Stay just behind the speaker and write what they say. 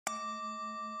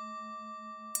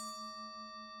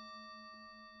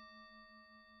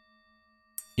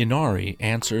Inari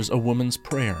answers a woman's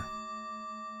prayer.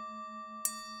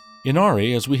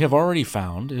 Inari, as we have already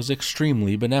found, is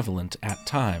extremely benevolent at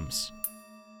times.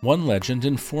 One legend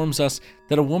informs us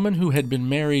that a woman who had been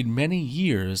married many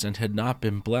years and had not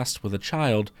been blessed with a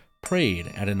child prayed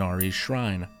at Inari's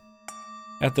shrine.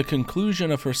 At the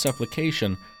conclusion of her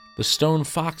supplication, the stone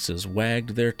foxes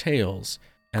wagged their tails,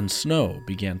 and snow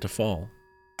began to fall.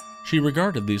 She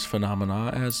regarded these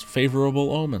phenomena as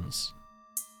favorable omens.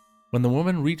 When the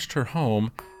woman reached her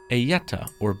home, a yeta,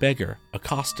 or beggar,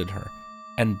 accosted her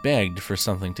and begged for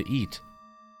something to eat.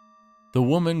 The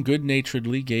woman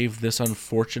good-naturedly gave this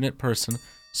unfortunate person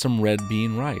some red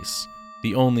bean rice,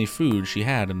 the only food she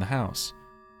had in the house,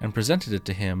 and presented it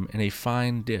to him in a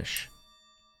fine dish.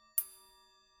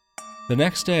 The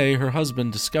next day, her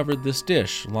husband discovered this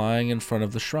dish lying in front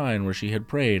of the shrine where she had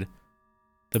prayed.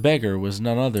 The beggar was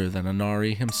none other than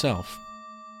Inari himself,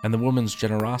 and the woman's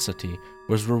generosity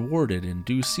was rewarded in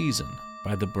due season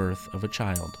by the birth of a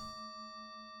child.